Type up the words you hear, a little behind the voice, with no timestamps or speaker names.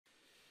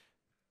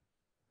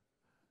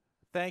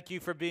Thank you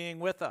for being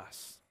with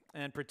us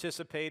and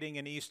participating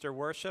in Easter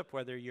worship,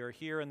 whether you're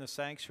here in the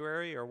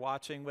sanctuary or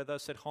watching with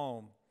us at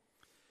home.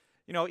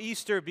 You know,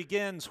 Easter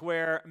begins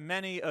where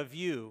many of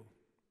you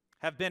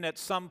have been at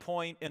some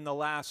point in the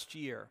last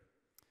year.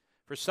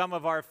 For some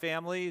of our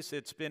families,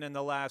 it's been in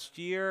the last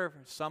year.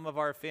 For some of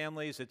our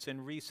families, it's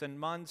in recent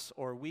months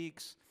or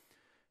weeks.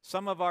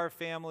 Some of our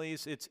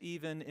families, it's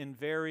even in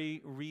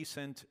very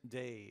recent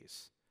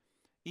days.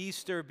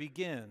 Easter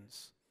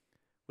begins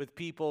with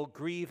people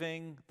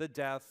grieving the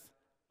death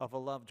of a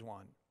loved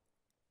one.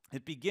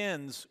 It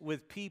begins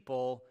with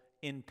people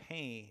in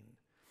pain,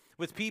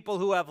 with people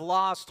who have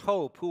lost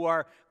hope, who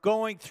are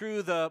going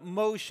through the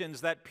motions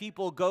that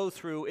people go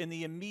through in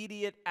the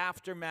immediate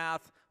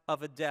aftermath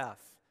of a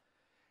death,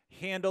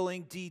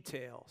 handling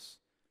details,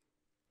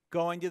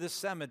 going to the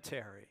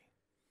cemetery,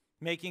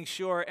 making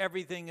sure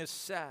everything is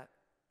set,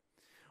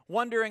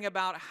 wondering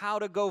about how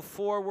to go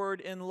forward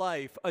in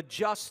life,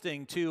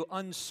 adjusting to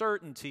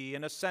uncertainty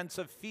and a sense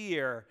of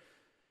fear,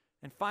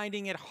 and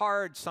finding it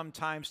hard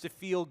sometimes to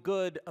feel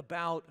good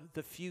about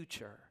the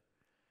future.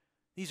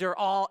 These are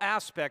all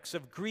aspects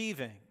of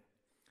grieving,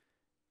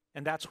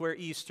 and that's where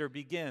Easter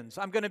begins.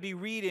 I'm going to be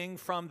reading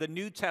from the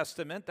New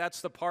Testament.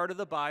 That's the part of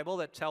the Bible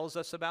that tells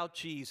us about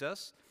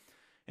Jesus.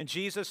 And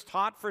Jesus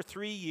taught for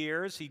 3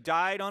 years. He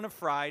died on a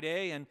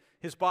Friday, and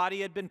his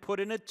body had been put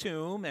in a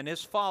tomb, and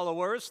his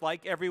followers,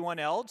 like everyone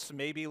else,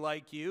 maybe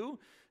like you,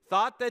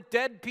 thought that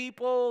dead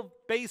people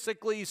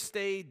basically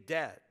stayed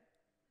dead.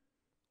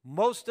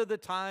 Most of the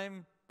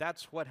time,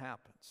 that's what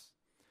happens.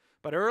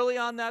 But early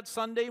on that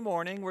Sunday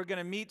morning, we're going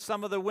to meet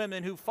some of the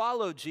women who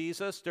followed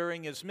Jesus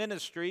during his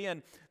ministry,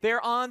 and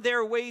they're on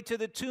their way to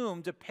the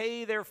tomb to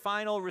pay their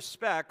final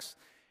respects,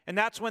 and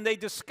that's when they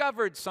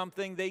discovered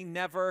something they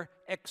never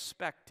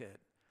expected.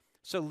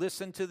 So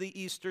listen to the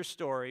Easter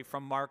story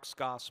from Mark's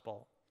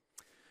Gospel.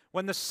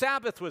 When the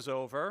Sabbath was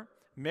over,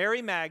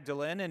 Mary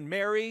Magdalene and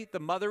Mary,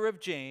 the mother of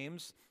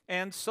James,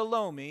 and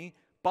Salome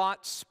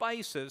bought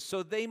spices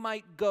so they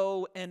might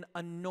go and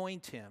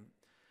anoint him.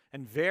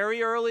 And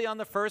very early on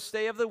the first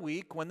day of the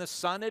week, when the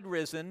sun had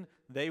risen,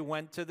 they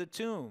went to the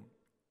tomb.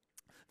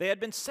 They had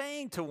been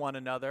saying to one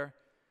another,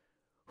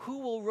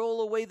 "Who will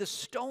roll away the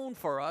stone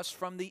for us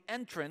from the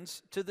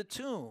entrance to the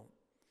tomb?"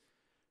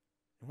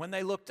 And when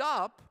they looked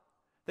up,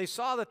 they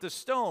saw that the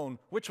stone,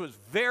 which was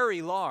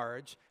very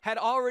large, had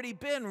already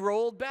been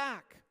rolled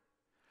back.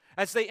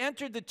 As they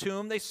entered the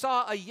tomb, they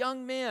saw a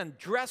young man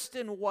dressed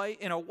in white,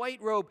 in a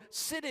white robe,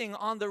 sitting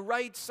on the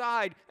right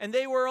side, and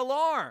they were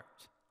alarmed.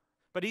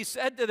 But he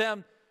said to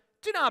them,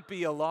 "Do not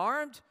be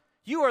alarmed.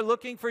 You are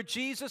looking for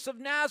Jesus of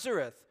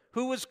Nazareth,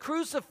 who was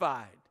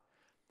crucified.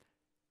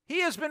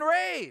 He has been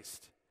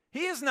raised.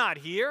 He is not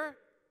here.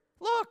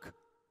 Look,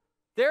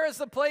 there is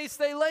the place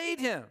they laid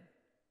him.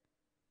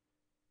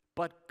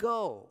 But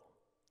go,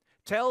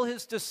 tell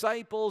his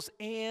disciples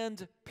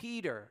and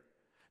Peter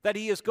that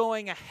he is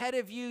going ahead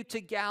of you to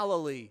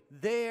Galilee.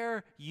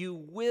 There you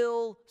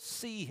will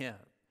see him,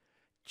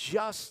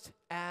 just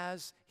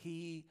as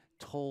he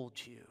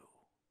told you."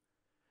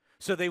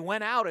 So they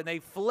went out and they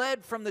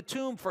fled from the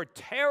tomb, for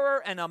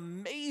terror and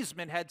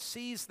amazement had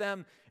seized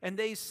them, and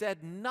they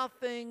said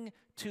nothing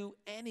to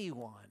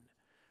anyone,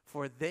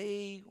 for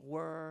they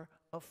were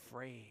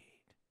afraid.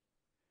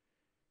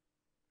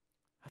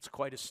 That's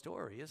quite a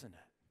story, isn't it?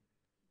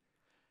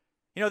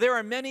 You know, there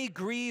are many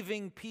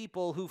grieving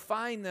people who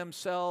find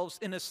themselves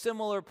in a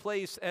similar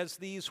place as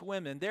these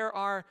women. There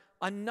are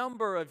a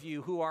number of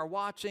you who are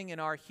watching and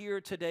are here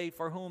today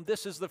for whom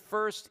this is the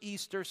first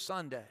Easter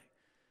Sunday,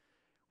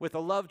 with a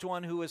loved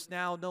one who is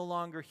now no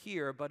longer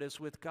here but is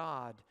with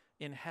God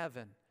in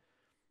heaven.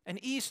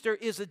 And Easter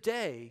is a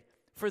day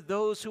for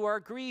those who are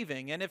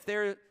grieving. And if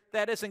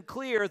that isn't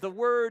clear, the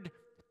word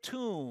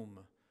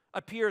tomb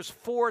appears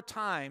 4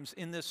 times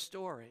in this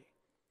story.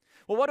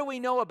 Well, what do we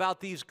know about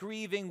these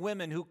grieving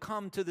women who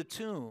come to the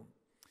tomb?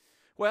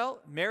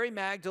 Well, Mary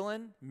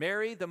Magdalene,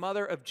 Mary, the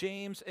mother of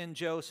James and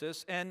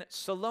Joseph, and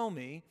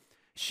Salome,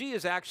 she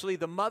is actually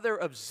the mother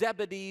of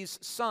Zebedee's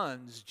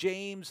sons,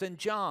 James and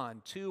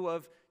John, 2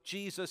 of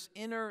Jesus'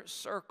 inner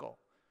circle.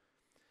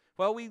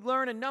 Well, we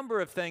learn a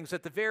number of things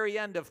at the very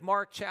end of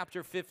Mark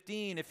chapter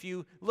 15. If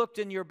you looked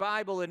in your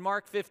Bible in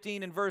Mark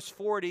 15 and verse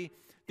 40,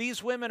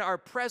 these women are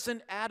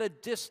present at a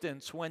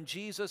distance when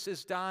Jesus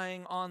is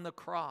dying on the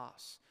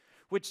cross,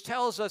 which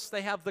tells us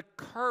they have the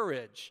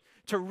courage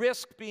to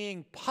risk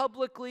being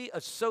publicly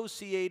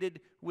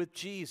associated with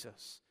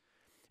Jesus.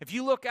 If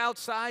you look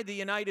outside the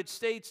United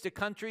States to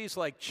countries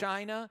like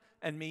China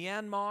and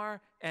Myanmar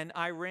and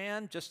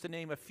Iran, just to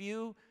name a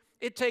few,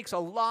 it takes a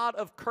lot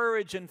of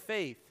courage and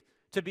faith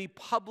to be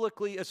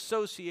publicly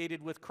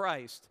associated with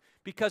Christ,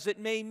 because it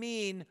may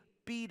mean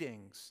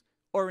beatings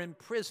or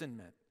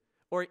imprisonment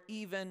or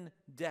even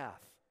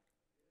death.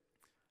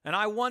 And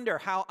I wonder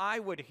how I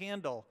would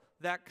handle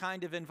that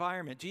kind of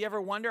environment. Do you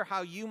ever wonder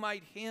how you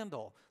might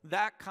handle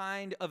that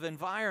kind of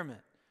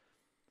environment?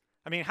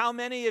 I mean, how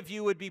many of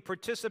you would be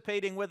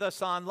participating with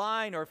us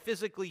online or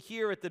physically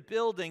here at the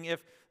building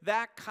if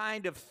that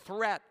kind of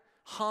threat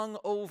hung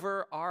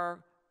over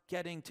our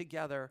getting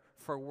together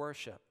for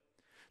worship.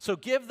 So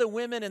give the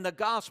women in the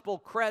gospel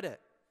credit.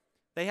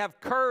 They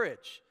have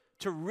courage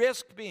to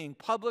risk being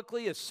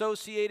publicly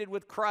associated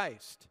with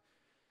Christ.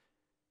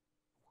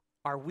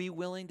 Are we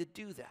willing to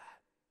do that?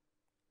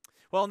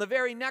 Well, in the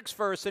very next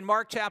verse, in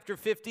Mark chapter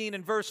 15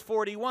 and verse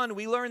 41,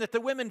 we learn that the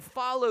women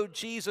followed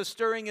Jesus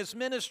during his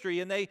ministry,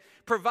 and they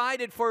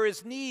provided for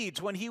his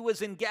needs when he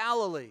was in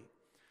Galilee.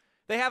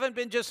 They haven't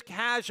been just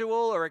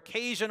casual or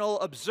occasional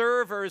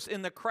observers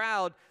in the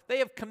crowd. They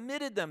have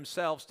committed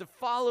themselves to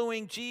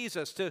following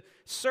Jesus, to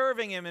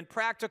serving him in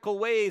practical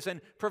ways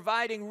and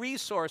providing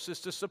resources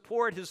to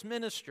support his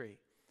ministry.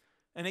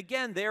 And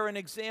again, they're an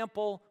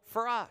example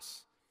for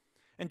us.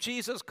 And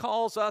Jesus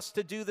calls us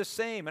to do the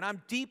same. And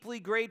I'm deeply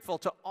grateful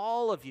to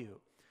all of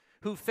you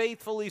who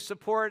faithfully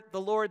support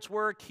the Lord's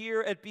work here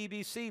at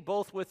BBC,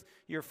 both with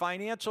your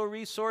financial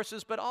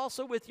resources, but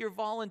also with your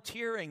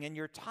volunteering and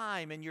your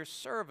time and your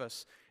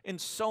service in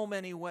so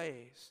many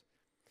ways.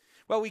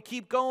 Well, we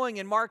keep going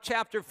in Mark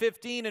chapter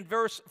 15 and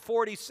verse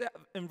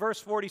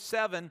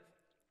 47,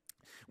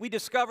 we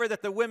discover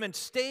that the women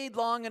stayed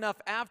long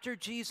enough after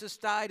Jesus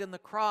died on the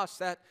cross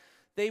that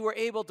they were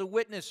able to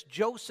witness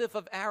Joseph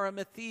of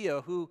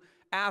Arimathea, who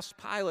asked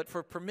Pilate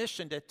for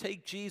permission to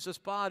take Jesus'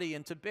 body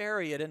and to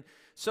bury it. And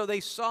so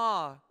they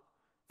saw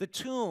the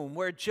tomb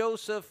where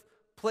Joseph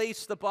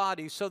placed the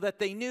body so that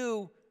they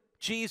knew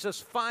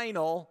Jesus'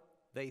 final,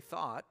 they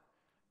thought,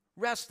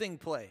 resting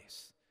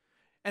place.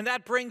 And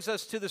that brings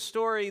us to the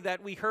story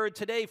that we heard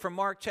today from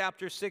Mark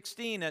chapter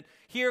 16. And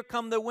here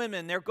come the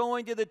women. They're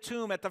going to the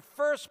tomb at the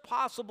first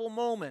possible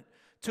moment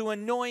to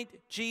anoint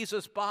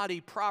Jesus' body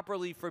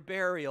properly for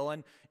burial.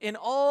 And in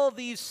all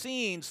these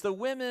scenes, the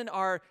women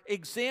are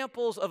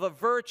examples of a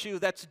virtue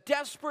that's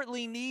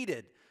desperately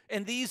needed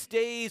in these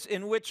days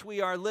in which we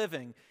are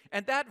living.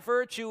 And that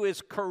virtue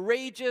is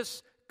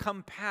courageous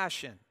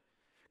compassion.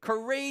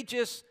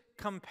 Courageous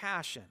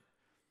compassion.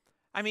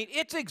 I mean,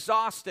 it's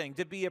exhausting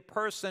to be a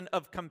person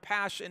of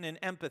compassion and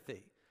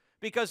empathy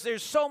because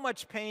there's so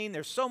much pain,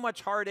 there's so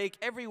much heartache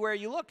everywhere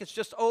you look. It's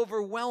just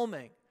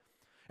overwhelming.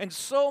 And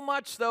so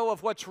much, though,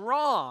 of what's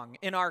wrong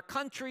in our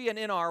country and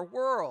in our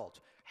world,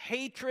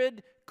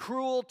 hatred,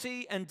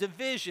 cruelty, and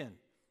division,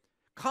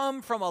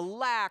 come from a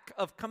lack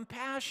of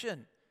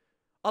compassion,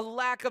 a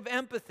lack of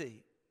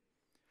empathy.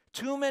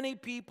 Too many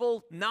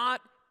people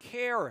not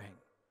caring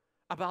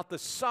about the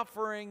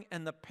suffering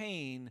and the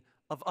pain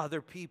of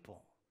other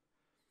people.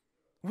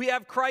 We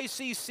have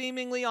crises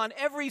seemingly on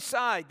every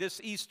side this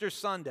Easter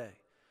Sunday.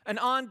 An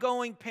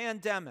ongoing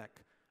pandemic,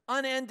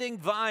 unending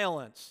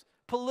violence,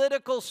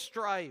 political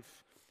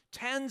strife,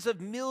 tens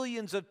of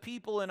millions of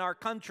people in our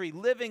country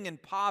living in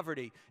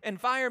poverty,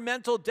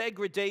 environmental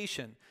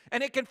degradation,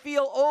 and it can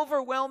feel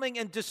overwhelming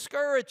and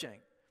discouraging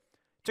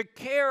to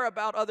care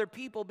about other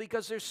people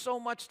because there's so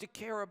much to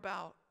care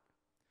about.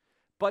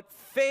 But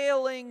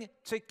failing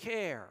to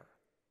care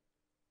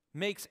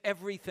makes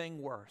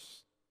everything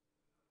worse.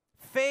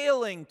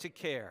 Failing to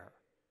care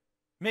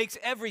makes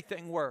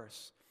everything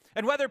worse.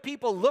 And whether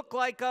people look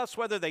like us,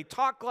 whether they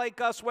talk like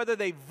us, whether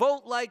they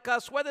vote like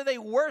us, whether they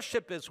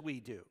worship as we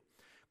do,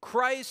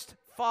 Christ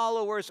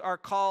followers are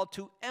called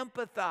to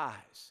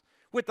empathize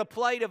with the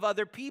plight of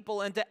other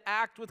people and to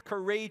act with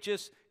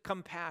courageous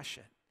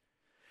compassion.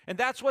 And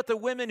that's what the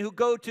women who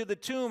go to the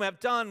tomb have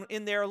done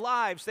in their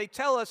lives. They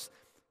tell us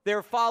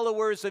they're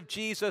followers of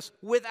Jesus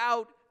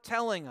without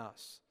telling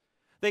us.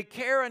 They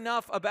care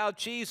enough about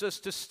Jesus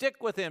to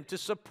stick with him, to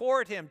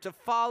support him, to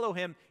follow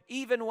him,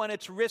 even when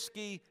it's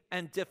risky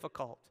and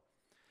difficult.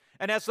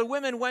 And as the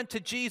women went to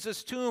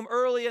Jesus' tomb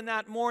early in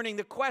that morning,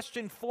 the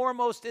question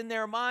foremost in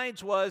their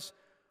minds was,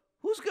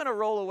 who's going to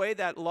roll away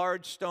that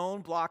large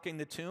stone blocking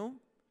the tomb?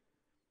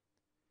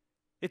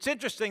 It's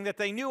interesting that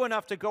they knew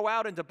enough to go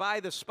out and to buy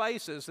the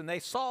spices, and they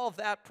solved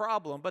that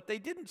problem, but they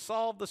didn't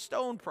solve the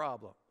stone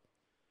problem.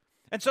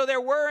 And so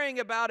they're worrying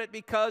about it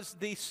because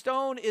the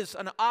stone is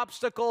an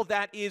obstacle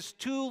that is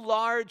too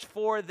large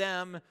for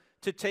them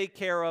to take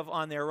care of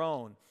on their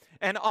own.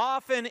 And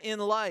often in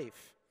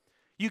life,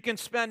 you can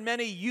spend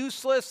many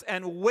useless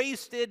and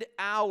wasted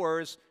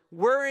hours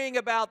worrying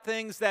about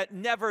things that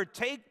never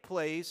take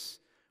place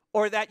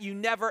or that you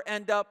never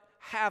end up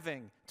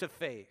having to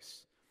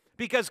face.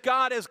 Because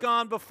God has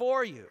gone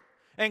before you,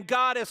 and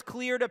God has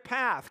cleared a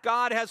path.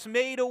 God has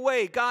made a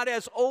way. God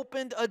has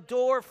opened a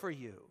door for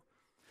you.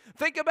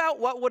 Think about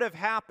what would have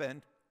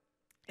happened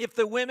if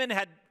the women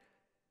had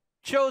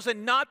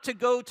chosen not to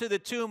go to the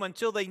tomb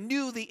until they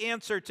knew the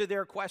answer to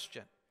their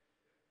question.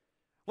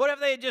 What if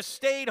they had just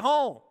stayed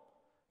home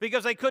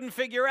because they couldn't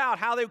figure out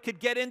how they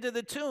could get into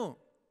the tomb?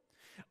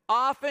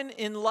 Often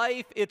in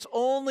life, it's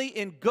only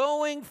in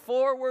going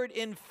forward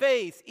in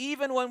faith,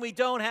 even when we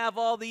don't have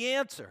all the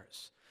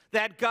answers,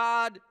 that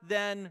God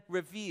then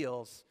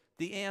reveals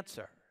the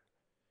answer.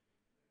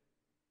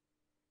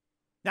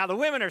 Now, the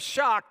women are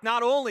shocked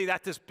not only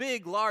that this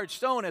big, large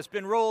stone has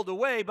been rolled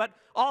away, but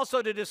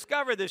also to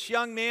discover this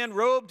young man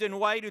robed in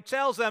white who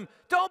tells them,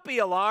 "Don't be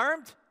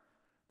alarmed."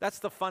 That's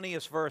the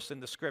funniest verse in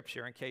the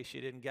scripture, in case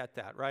you didn't get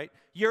that, right?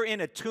 You're in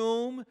a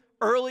tomb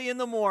early in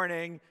the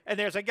morning, and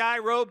there's a guy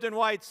robed in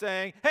white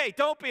saying, hey,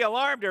 don't be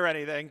alarmed or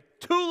anything.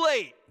 Too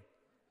late.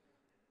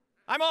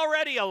 I'm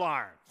already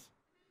alarmed.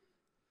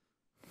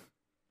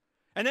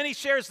 And then he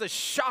shares the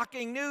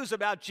shocking news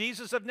about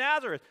Jesus of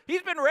Nazareth.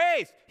 He's been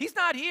raised. He's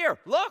not here.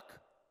 Look.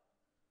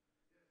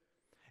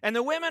 And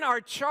the women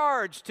are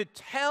charged to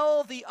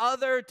tell the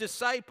other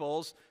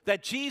disciples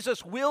that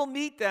Jesus will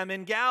meet them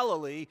in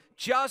Galilee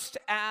just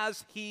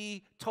as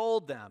he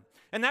told them.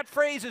 And that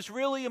phrase is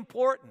really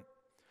important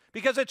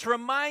because it's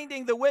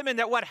reminding the women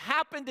that what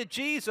happened to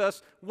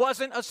Jesus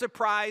wasn't a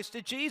surprise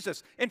to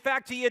Jesus. In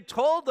fact, he had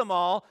told them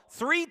all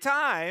 3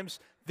 times,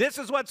 this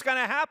is what's going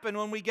to happen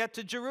when we get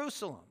to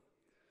Jerusalem.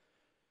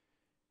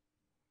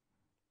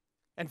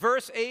 And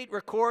verse 8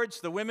 records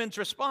the women's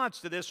response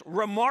to this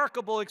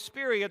remarkable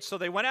experience. So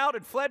they went out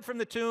and fled from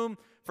the tomb,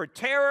 for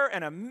terror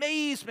and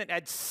amazement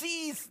had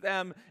seized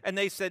them, and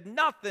they said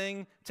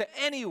nothing to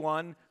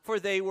anyone, for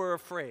they were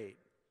afraid.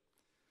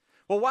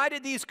 Well, why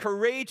did these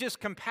courageous,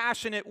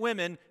 compassionate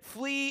women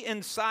flee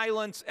in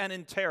silence and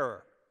in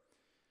terror?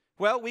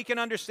 Well, we can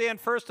understand,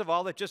 first of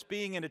all, that just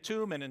being in a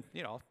tomb and,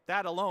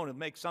 that alone would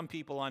make some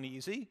people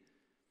uneasy,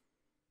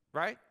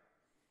 right?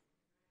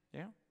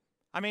 Yeah.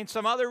 I mean,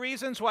 some other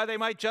reasons why they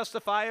might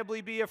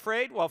justifiably be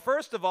afraid. Well,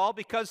 first of all,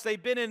 because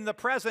they've been in the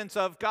presence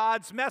of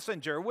God's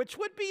messenger, which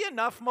would be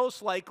enough,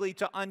 most likely,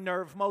 to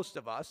unnerve most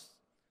of us.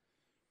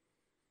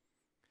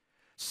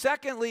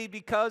 Secondly,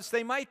 because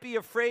they might be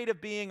afraid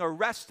of being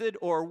arrested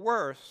or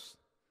worse.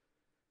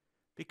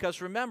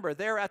 Because remember,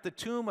 they're at the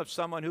tomb of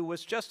someone who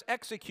was just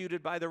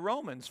executed by the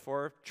Romans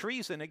for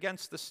treason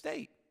against the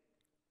state.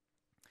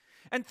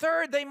 And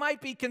third, they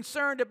might be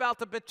concerned about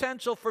the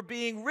potential for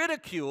being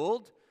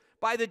ridiculed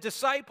by the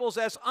disciples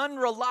as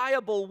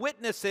unreliable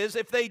witnesses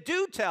if they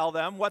do tell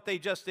them what they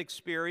just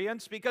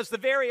experienced, because the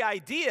very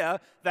idea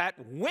that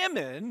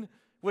women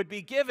would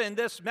be given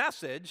this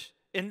message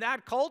in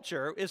that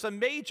culture is a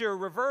major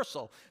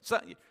reversal.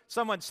 So,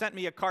 someone sent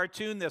me a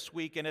cartoon this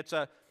week, and it's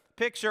a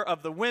picture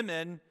of the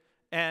women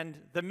and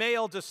the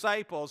male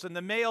disciples, and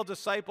the male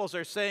disciples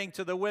are saying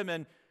to the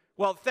women,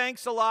 well,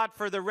 thanks a lot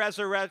for the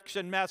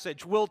resurrection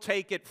message. We'll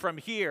take it from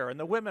here. And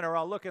the women are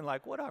all looking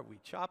like, what are we,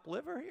 chopped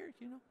liver here,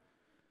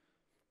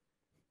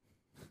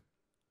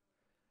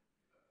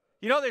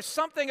 there's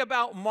something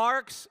about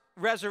Mark's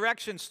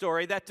resurrection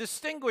story that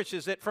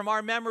distinguishes it from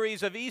our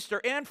memories of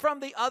Easter and from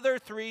the other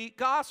 3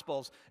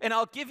 Gospels. And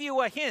I'll give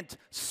you a hint.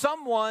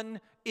 Someone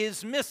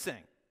is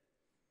missing.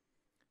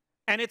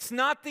 And it's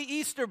not the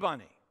Easter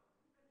bunny.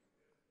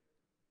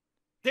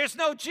 There's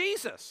no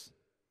Jesus.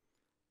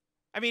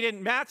 I mean,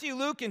 in Matthew,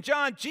 Luke, and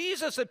John,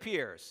 Jesus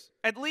appears,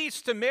 at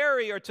least to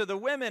Mary or to the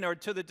women or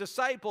to the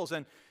disciples,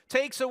 and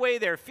takes away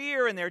their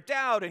fear and their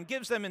doubt and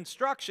gives them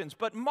instructions.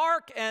 But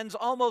Mark ends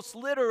almost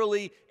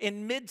literally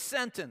in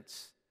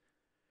mid-sentence.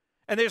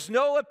 And there's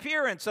no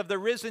appearance of the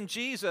risen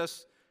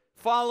Jesus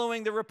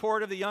following the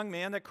report of the young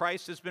man that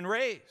Christ has been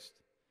raised.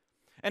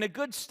 And a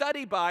good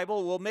study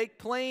Bible will make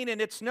plain in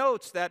its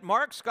notes that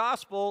Mark's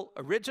gospel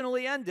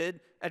originally ended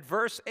at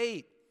verse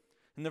 8.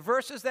 And the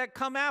verses that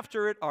come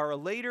after it are a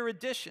later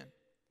addition.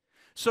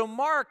 So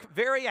Mark,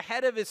 very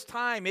ahead of his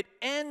time, it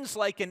ends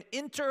like an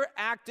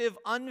interactive,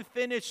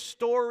 unfinished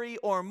story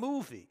or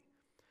movie.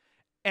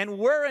 And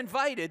we're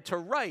invited to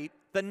write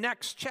the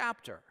next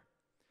chapter.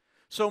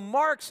 So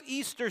Mark's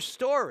Easter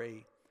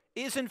story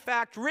is in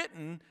fact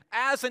written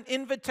as an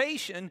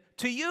invitation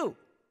to you.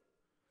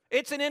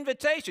 It's an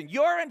invitation.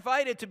 You're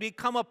invited to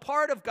become a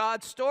part of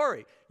God's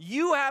story.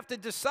 You have to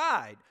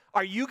decide,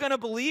 are you going to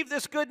believe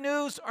this good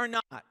news or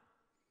not?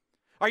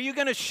 Are you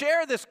going to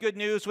share this good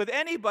news with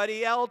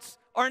anybody else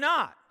or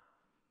not?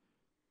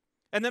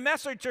 And the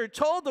messenger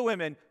told the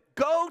women,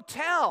 go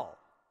tell.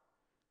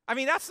 I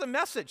mean, that's the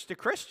message to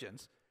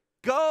Christians.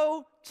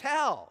 Go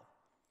tell.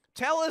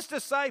 Tell his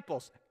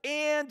disciples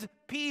and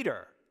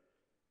Peter.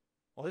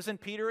 Well,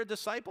 isn't Peter a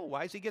disciple?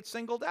 Why does he get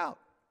singled out?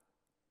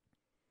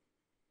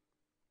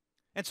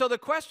 And so the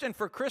question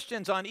for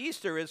Christians on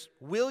Easter is,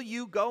 will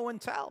you go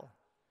and tell?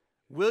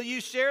 Will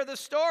you share the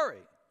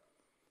story?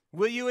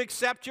 Will you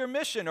accept your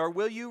mission, or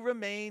will you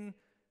remain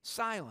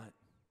silent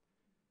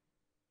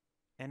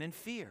and in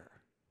fear?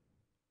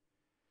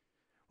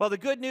 Well, the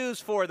good news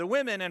for the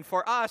women and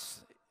for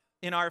us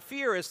in our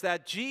fear is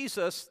that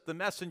Jesus, the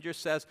messenger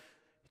says,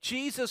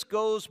 Jesus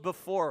goes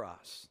before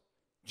us,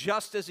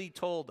 just as he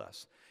told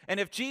us. And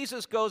if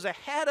Jesus goes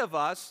ahead of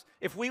us,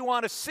 if we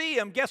want to see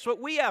him, guess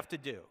what we have to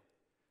do?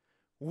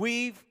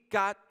 We've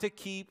got to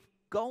keep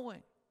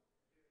going.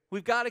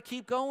 We've got to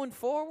keep going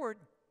forward.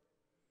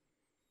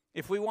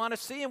 If we want to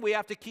see him, we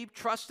have to keep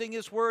trusting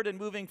his word and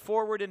moving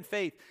forward in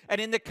faith. And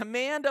in the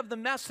command of the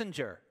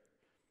messenger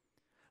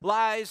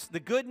lies the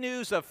good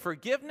news of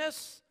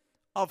forgiveness,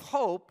 of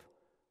hope,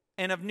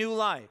 and of new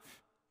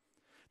life.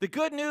 The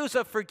good news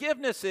of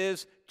forgiveness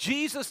is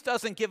Jesus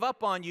doesn't give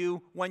up on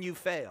you when you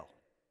fail.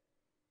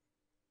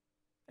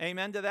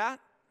 Amen to that?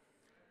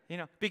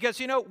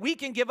 Because we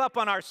can give up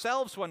on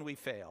ourselves when we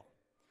fail.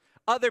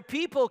 Other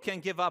people can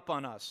give up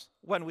on us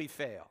when we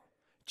fail.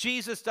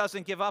 Jesus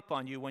doesn't give up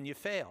on you when you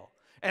fail.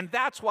 And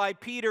that's why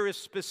Peter is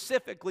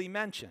specifically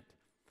mentioned.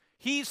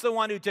 He's the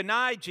one who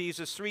denied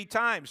Jesus 3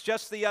 times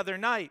just the other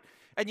night.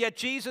 And yet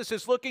Jesus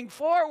is looking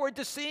forward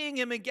to seeing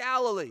him in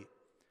Galilee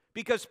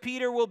because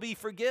Peter will be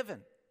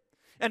forgiven.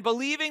 And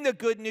believing the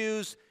good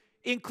news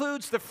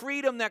includes the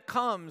freedom that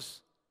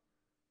comes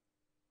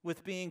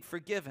with being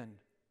forgiven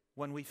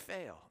when we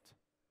failed.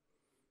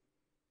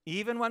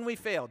 Even when we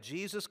fail,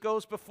 Jesus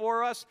goes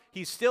before us.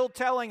 He's still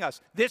telling us,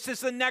 this is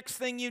the next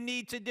thing you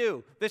need to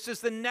do. This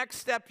is the next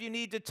step you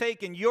need to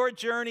take in your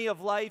journey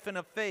of life and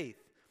of faith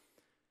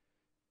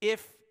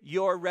if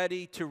you're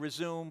ready to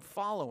resume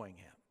following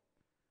him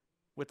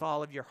with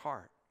all of your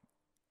heart.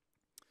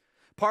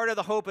 Part of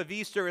the hope of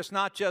Easter is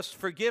not just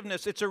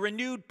forgiveness, it's a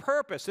renewed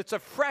purpose. It's a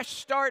fresh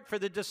start for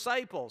the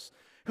disciples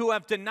who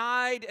have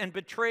denied and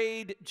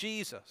betrayed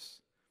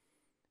Jesus.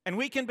 And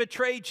we can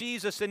betray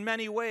Jesus in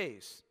many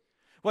ways.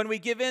 When we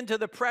give in to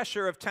the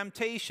pressure of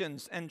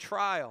temptations and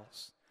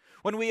trials,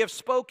 when we have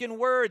spoken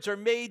words or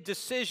made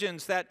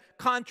decisions that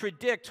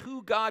contradict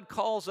who God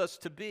calls us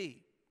to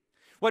be,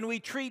 when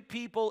we treat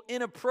people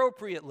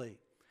inappropriately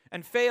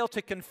and fail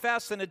to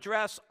confess and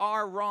address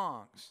our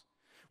wrongs,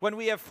 when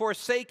we have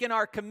forsaken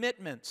our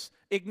commitments,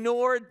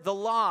 ignored the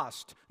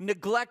lost,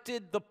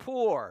 neglected the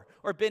poor,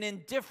 or been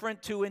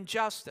indifferent to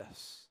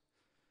injustice.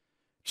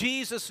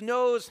 Jesus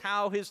knows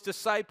how his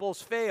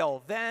disciples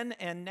fail then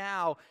and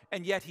now,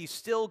 and yet he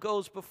still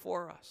goes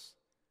before us.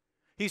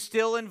 He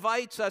still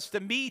invites us to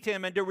meet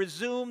him and to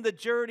resume the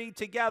journey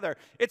together.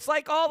 It's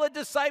like all the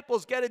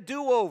disciples get a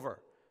do-over.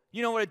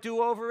 You know what a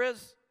do-over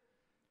is?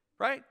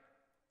 Right?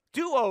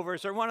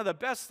 Do-overs are one of the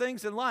best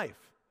things in life.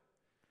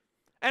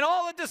 And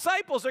all the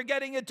disciples are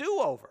getting a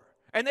do-over.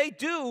 And they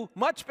do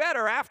much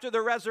better after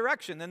the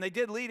resurrection than they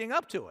did leading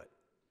up to it.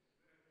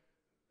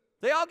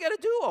 They all get a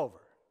do-over.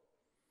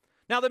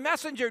 Now the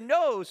messenger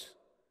knows,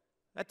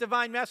 that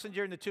divine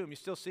messenger in the tomb, you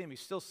still see him,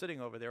 he's still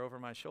sitting over there over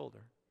my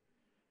shoulder.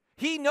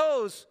 He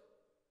knows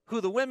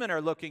who the women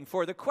are looking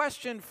for. The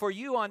question for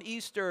you on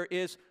Easter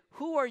is,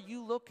 who are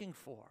you looking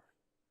for?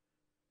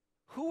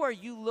 Who are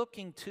you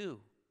looking to?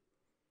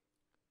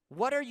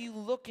 What are you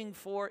looking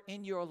for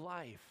in your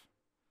life?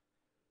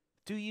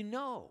 Do you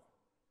know?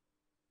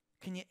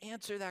 Can you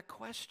answer that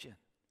question?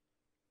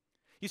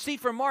 You see,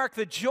 for Mark,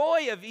 the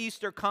joy of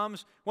Easter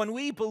comes when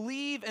we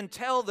believe and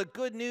tell the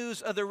good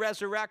news of the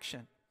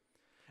resurrection.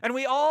 And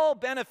we all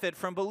benefit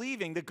from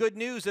believing the good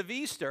news of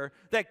Easter,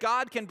 that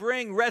God can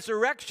bring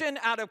resurrection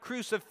out of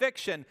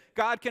crucifixion.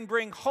 God can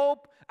bring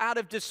hope out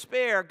of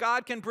despair.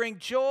 God can bring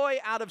joy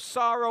out of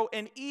sorrow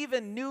and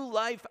even new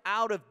life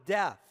out of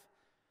death.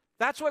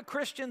 That's what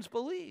Christians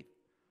believe.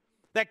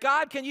 That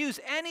God can use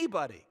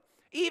anybody,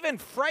 even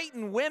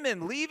frightened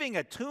women leaving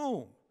a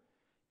tomb,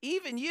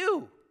 even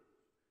you.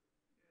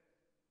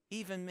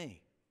 Even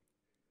me.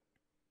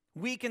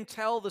 We can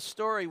tell the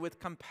story with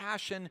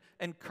compassion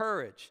and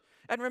courage.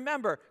 And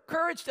remember,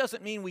 courage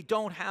doesn't mean we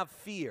don't have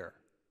fear.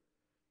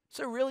 It's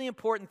a really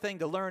important thing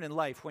to learn in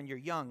life when you're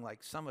young,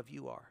 like some of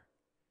you are.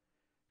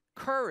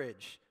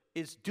 Courage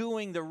is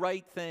doing the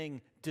right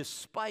thing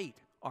despite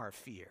our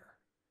fear.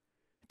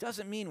 It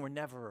doesn't mean we're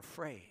never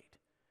afraid.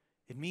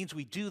 It means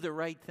we do the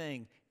right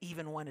thing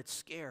even when it's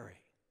scary.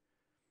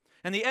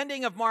 And the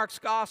ending of Mark's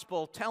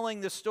gospel,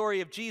 telling the story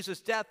of Jesus'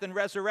 death and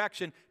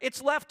resurrection,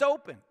 it's left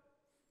open.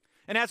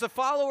 And as a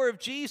follower of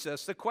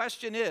Jesus, the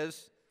question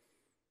is,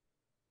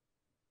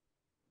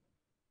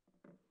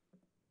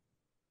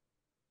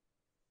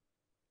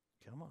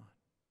 come on.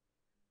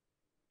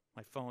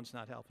 My phone's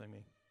not helping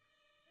me.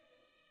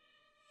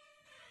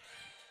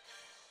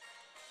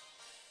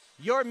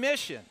 Your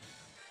mission,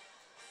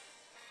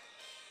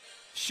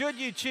 should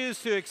you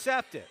choose to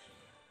accept it,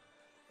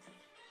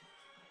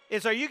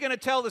 is, are you going to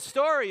tell the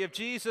story of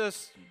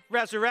Jesus'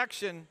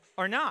 resurrection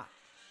or not?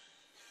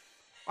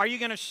 Are you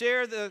going to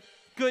share the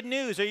good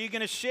news? Are you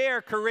going to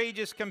share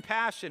courageous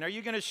compassion? Are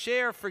you going to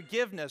share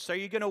forgiveness? Are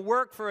you going to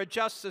work for a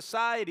just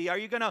society? Are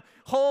you going to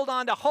hold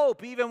on to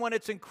hope even when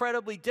it's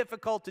incredibly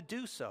difficult to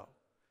do so?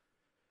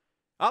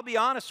 I'll be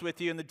honest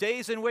with you, in the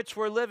days in which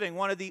we're living,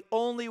 one of the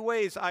only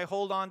ways I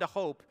hold on to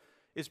hope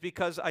is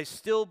because I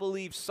still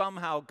believe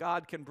somehow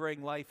God can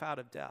bring life out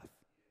of death.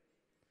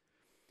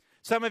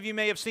 Some of you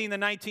may have seen the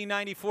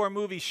 1994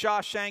 movie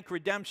Shawshank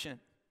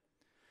Redemption.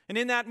 And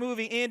in that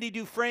movie, Andy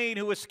Dufresne,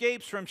 who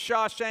escapes from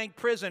Shawshank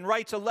prison,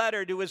 writes a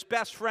letter to his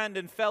best friend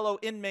and fellow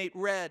inmate,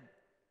 Red.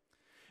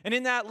 And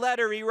in that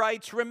letter, he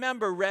writes,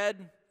 "Remember,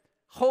 Red,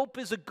 hope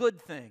is a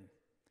good thing,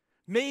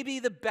 maybe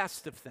the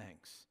best of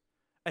things,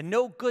 and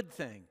no good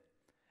thing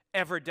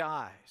ever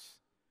dies."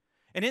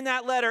 And in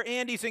that letter,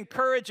 Andy's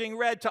encouraging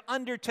Red to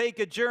undertake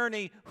a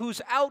journey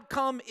whose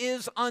outcome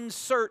is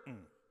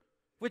uncertain.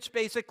 Which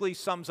basically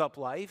sums up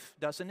life,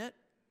 doesn't it?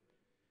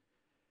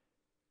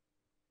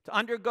 To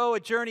undergo a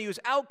journey whose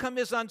outcome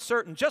is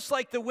uncertain, just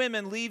like the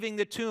women leaving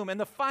the tomb. And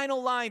the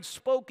final lines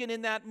spoken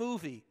in that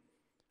movie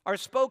are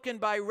spoken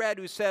by Red,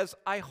 who says,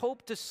 "I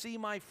hope to see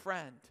my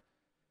friend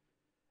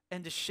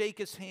and to shake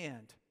his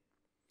hand.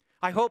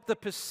 I hope the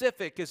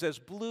Pacific is as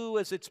blue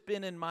as it's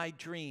been in my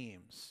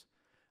dreams.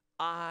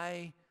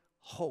 I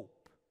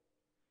hope."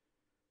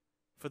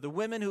 For the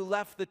women who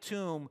left the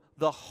tomb,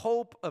 the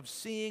hope of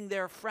seeing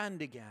their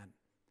friend again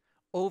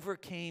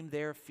overcame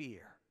their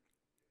fear.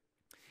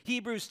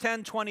 Hebrews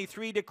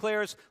 10:23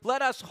 declares,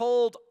 "Let us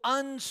hold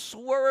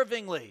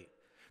unswervingly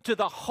to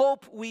the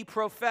hope we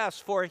profess,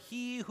 for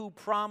he who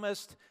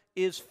promised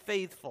is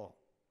faithful."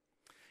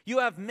 You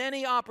have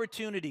many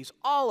opportunities,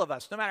 all of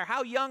us, no matter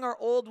how young or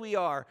old we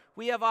are,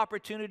 we have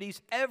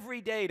opportunities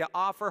every day to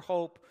offer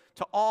hope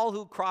to all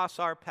who cross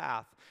our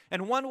path.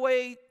 And one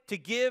way to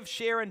give,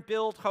 share, and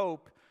build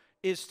hope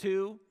is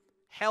to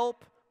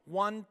help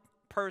one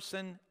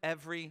person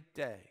every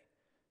day.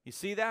 You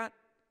see that?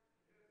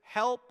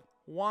 Help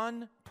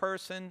one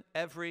person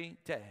every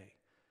day.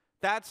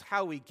 That's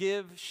how we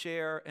give,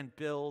 share, and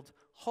build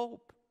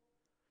hope.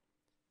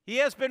 He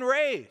has been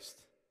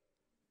raised.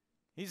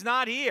 He's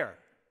not here.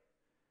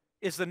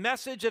 Is the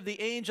message of the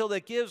angel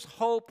that gives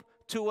hope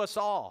to us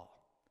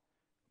all.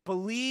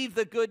 Believe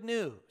the good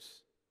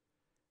news.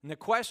 And the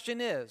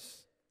question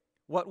is,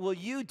 what will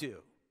you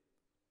do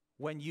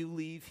when you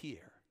leave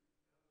here?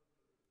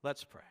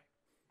 Let's pray.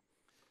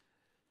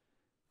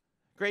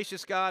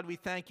 Gracious God, we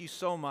thank you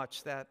so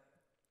much that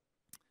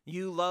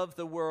you love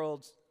the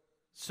world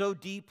so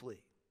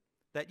deeply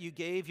that you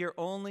gave your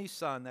only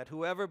Son, that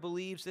whoever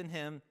believes in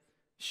him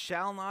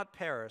shall not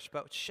perish,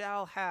 but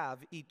shall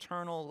have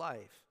eternal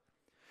life.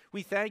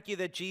 We thank you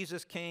that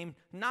Jesus came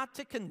not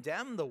to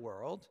condemn the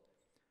world,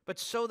 but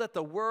so that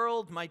the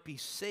world might be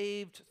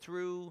saved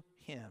through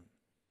him.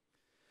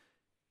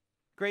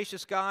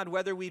 Gracious God,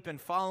 whether we've been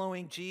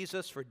following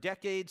Jesus for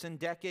decades and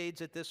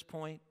decades at this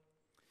point,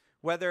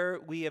 whether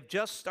we have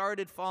just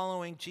started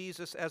following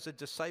Jesus as a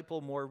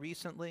disciple more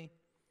recently,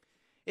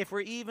 if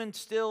we're even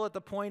still at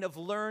the point of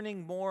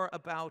learning more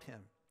about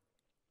him,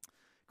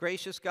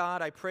 gracious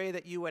God, I pray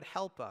that you would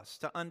help us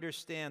to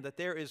understand that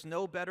there is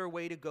no better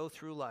way to go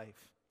through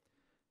life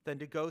than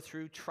to go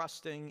through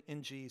trusting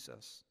in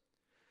Jesus,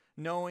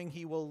 knowing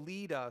he will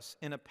lead us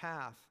in a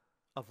path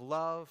of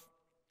love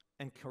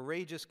and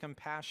courageous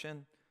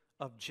compassion,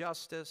 of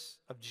justice,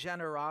 of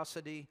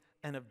generosity,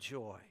 and of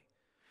joy.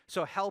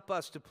 So help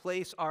us to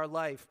place our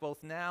life,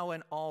 both now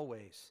and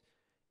always,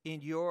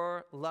 in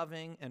your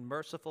loving and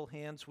merciful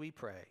hands, we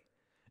pray.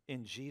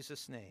 In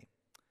Jesus' name,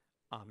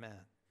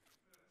 amen.